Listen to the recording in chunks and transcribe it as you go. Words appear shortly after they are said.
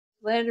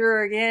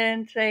slanderer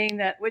again, saying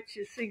that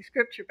witches sing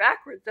scripture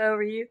backwards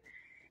over you.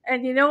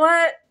 And you know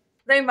what?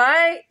 They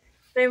might,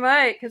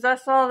 because I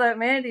saw that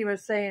Mandy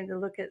was saying to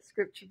look at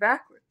scripture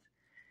backwards.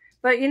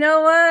 But you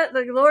know what?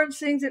 The Lord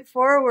sings it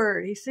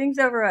forward. He sings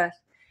over us.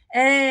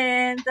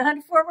 And the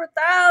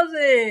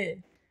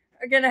 144,000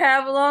 are going to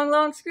have a long,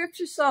 long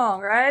scripture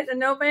song, right? And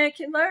no man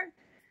can learn.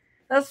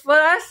 That's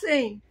what I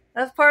sing.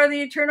 That's part of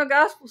the eternal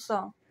gospel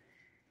song.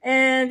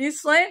 And you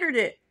slandered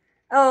it.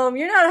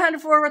 You're not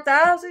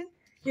 144,000.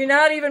 You're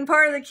not even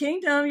part of the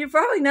kingdom. You're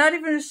probably not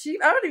even a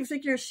sheep. I don't even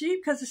think you're a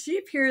sheep, because the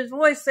sheep hear his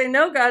voice. They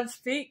know God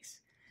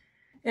speaks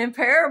in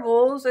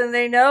parables, and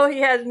they know he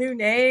has new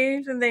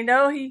names, and they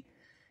know he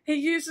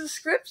uses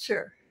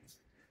scripture.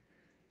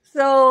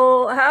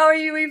 So how are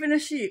you even a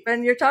sheep?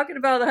 And you're talking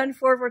about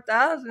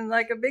 144,000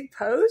 like a big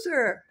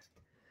poser.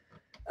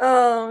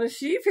 The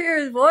sheep hear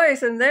his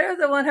voice, and they're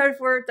the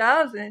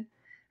 144,000,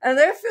 and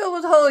they're filled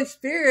with the Holy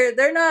Spirit.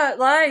 They're not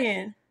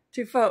lying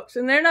to folks,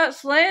 and they're not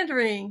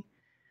slandering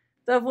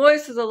the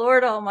voice of the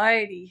Lord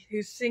Almighty,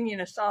 who's singing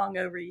a song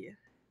over you.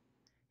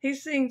 He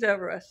sings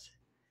over us.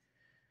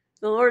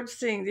 The Lord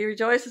sings. He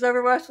rejoices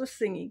over us with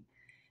singing.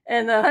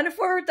 And the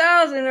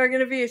 144,000 are going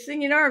to be a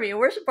singing army, a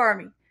worship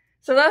army.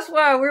 So that's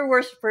why we're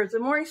worshipers. The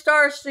morning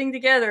stars sing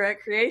together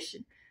at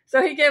creation.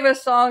 So he gave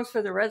us songs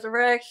for the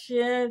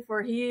resurrection,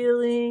 for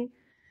healing,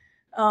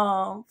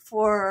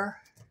 for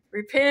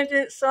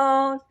repentance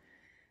songs.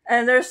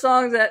 And there's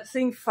songs that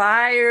sing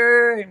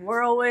fire and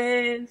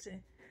whirlwinds,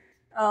 and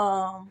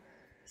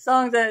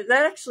songs that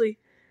actually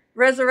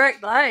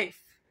resurrect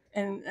life.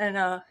 And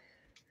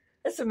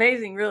it's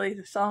amazing, really,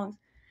 the songs.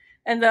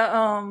 And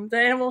the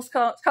animals,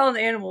 it's called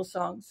the animal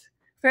songs.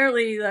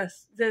 Apparently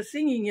the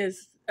singing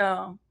is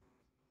the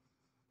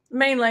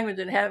main language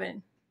in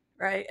heaven,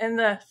 right? And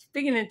the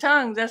speaking in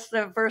tongues, that's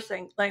the diverse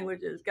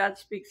languages. God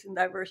speaks in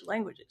diverse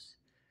languages.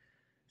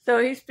 So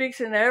he speaks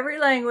in every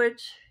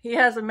language. He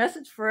has a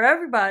message for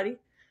everybody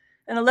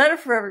and a letter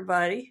for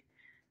everybody.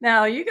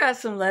 Now, you got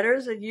some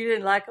letters and you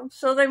didn't like them,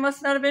 so they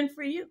must not have been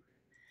for you.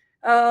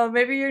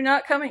 Maybe you're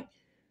not coming.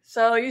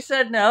 So you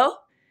said no,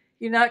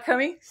 you're not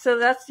coming, so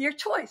that's your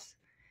choice.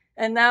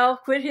 And now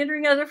quit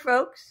hindering other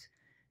folks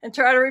and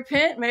try to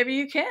repent. Maybe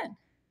you can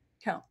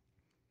come.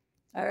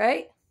 All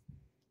right?